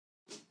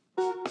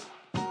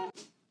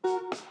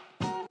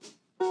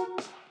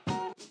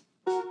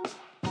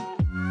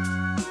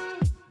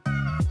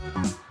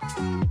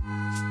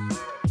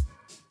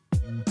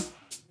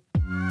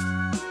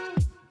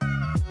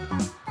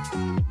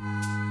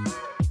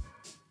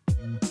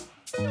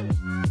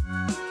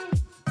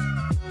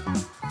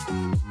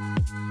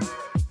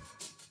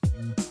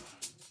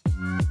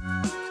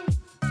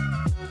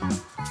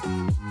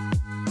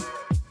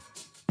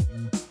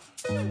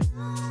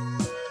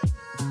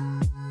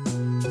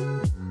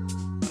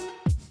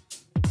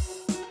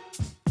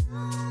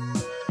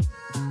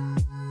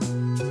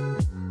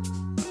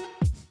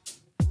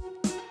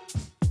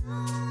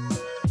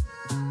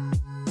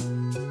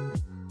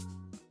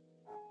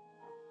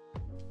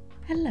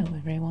Hello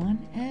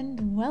everyone,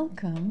 and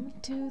welcome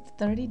to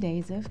 30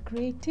 Days of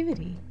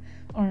Creativity,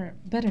 or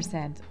better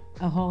said,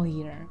 a whole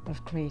year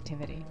of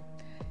creativity.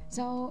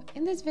 So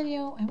in this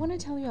video, I want to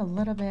tell you a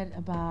little bit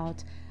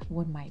about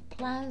what my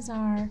plans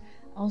are,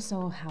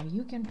 also how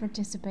you can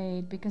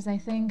participate, because I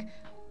think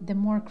the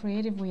more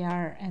creative we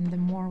are and the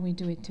more we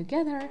do it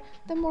together,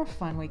 the more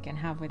fun we can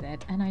have with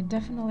it, and I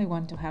definitely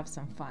want to have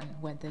some fun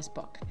with this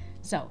book.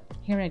 So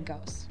here it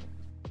goes.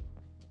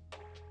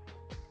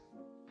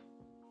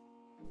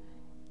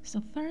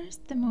 So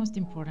first, the most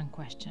important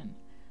question.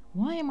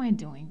 Why am I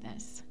doing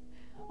this?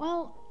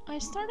 Well, I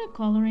started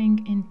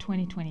coloring in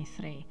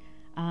 2023,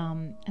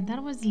 and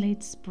that was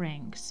late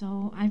spring,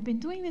 so I've been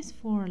doing this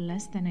for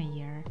less than a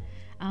year.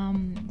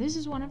 This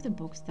is one of the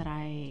books that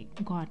I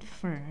got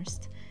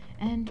first,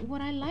 and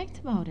what I liked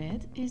about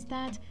it is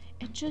that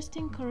it just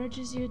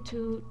encourages you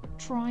to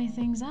try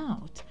things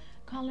out.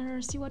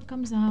 Color, see what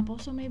comes up,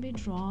 also maybe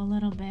draw a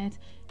little bit,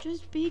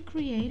 just be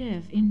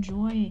creative,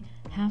 enjoy,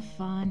 have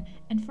fun.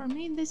 And for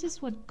me, this is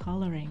what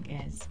coloring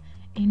is: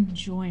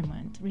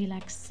 enjoyment,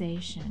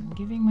 relaxation,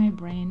 giving my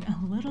brain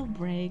a little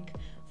break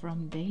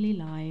from daily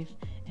life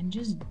and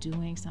just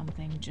doing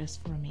something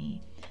just for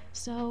me.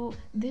 So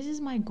this is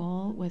my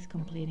goal with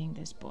completing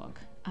this book.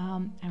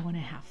 I want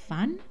to have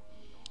fun.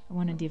 I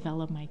want to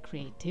develop my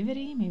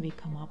creativity, maybe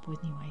come up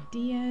with new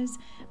ideas,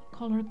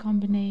 color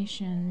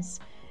combinations.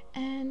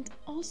 And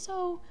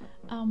also,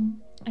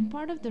 and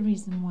part of the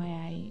reason why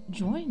I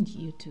joined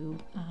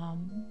YouTube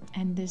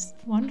and this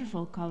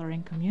wonderful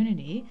coloring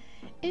community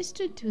is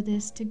to do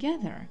this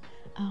together.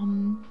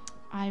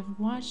 I've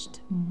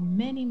watched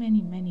many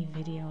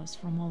videos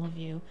from all of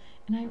you,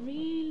 and I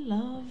really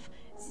love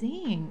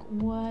seeing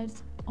what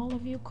all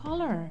of you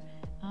color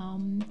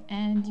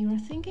and your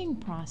thinking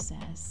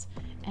process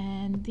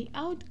and the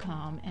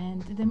outcome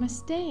and the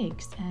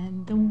mistakes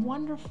and the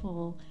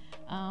wonderful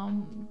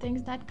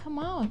things that come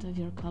out of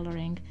your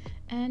coloring.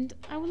 And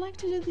I would like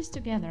to do this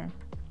together,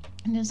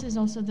 and this is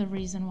also the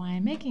reason why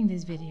I'm making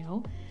this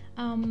video.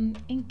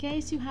 In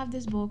case you have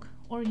this book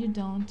or you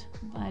don't,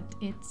 but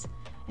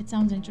it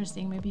sounds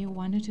interesting, maybe you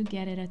wanted to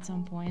get it at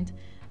some point,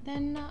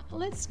 then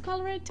let's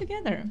color it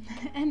together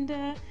and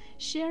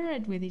share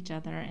it with each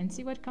other and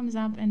see what comes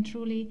up, and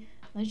truly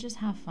let's just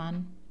have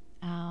fun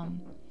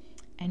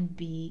and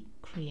be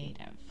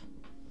creative.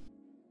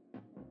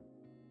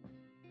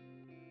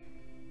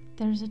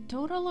 There's a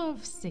total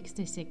of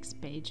 66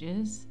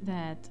 pages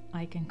that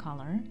I can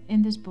color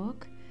in this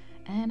book,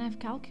 and I've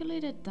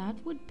calculated that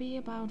would be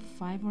about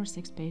 5 or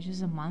 6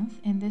 pages a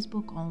month in this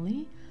book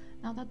only.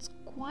 Now that's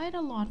quite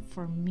a lot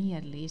for me,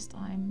 at least.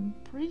 I'm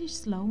pretty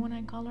slow when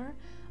I color,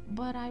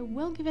 but I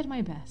will give it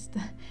my best.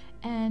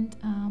 And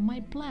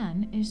my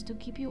plan is to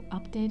keep you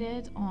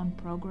updated on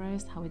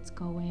progress, how it's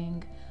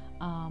going,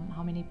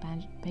 how many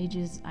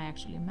pages I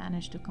actually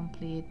managed to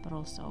complete, but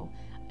also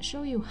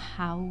show you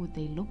how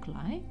they look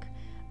like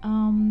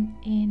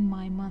in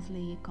my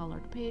monthly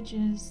colored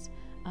pages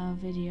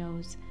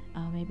videos.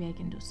 Maybe I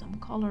can do some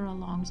color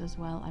alongs as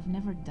well. I've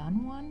never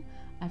done one.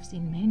 I've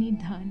seen many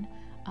done,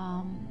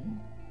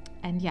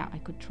 and yeah, I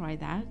could try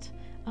that,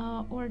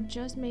 or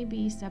just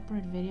maybe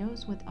separate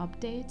videos with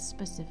updates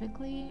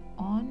specifically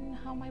on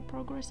how my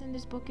progress in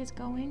this book is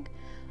going.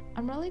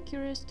 I'm really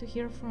curious to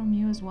hear from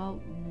you as well,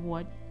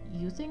 what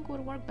you think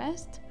would work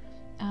best,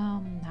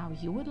 how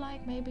you would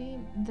like maybe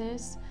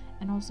this,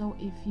 and also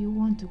if you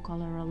want to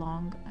color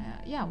along,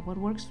 yeah, what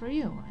works for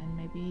you, and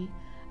maybe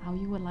how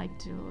you would like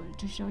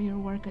to show your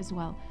work as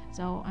well.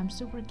 So I'm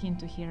super keen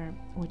to hear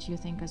what you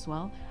think as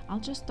well. I'll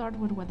just start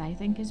with what I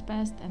think is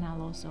best, and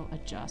I'll also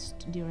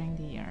adjust during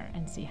the year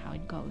and see how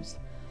it goes.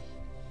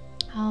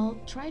 I'll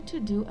try to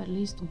do at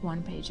least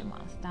 1 page a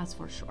month, that's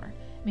for sure.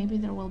 Maybe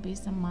there will be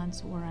some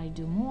months where I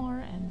do more,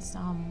 and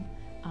some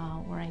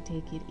where I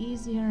take it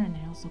easier, and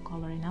I also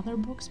color in other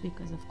books,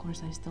 because of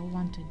course I still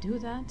want to do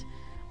that.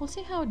 We'll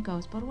see how it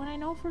goes, but what I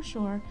know for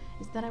sure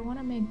is that I want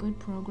to make good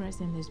progress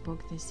in this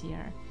book this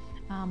year.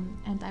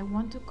 And I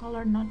want to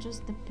color not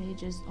just the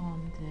pages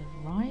on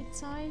the right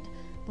side,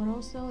 but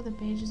also the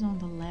pages on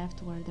the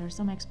left where there's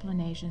some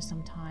explanation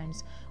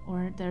sometimes,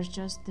 or there's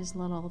just this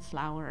little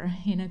flower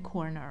in a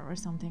corner or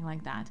something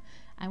like that.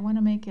 I want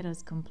to make it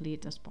as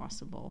complete as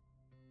possible.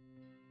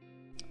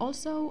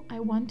 Also,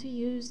 I want to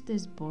use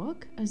this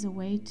book as a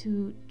way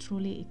to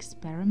truly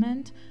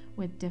experiment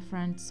with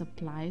different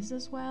supplies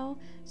as well.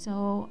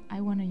 So I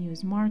want to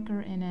use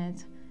marker in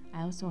it.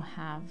 I also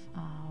have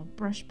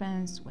brush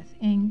pens with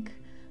ink,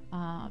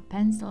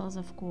 pencils,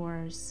 of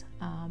course,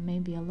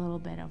 maybe a little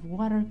bit of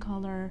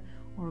watercolor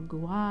or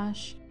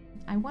gouache.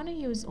 I want to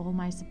use all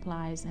my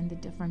supplies and the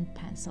different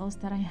pencils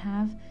that I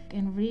have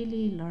and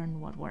really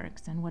learn what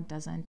works and what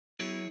doesn't.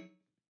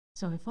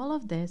 So if all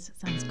of this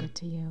sounds good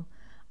to you,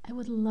 I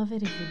would love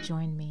it if you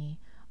join me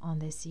on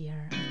this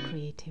year of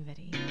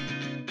creativity.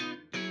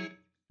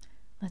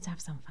 Let's have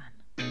some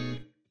fun.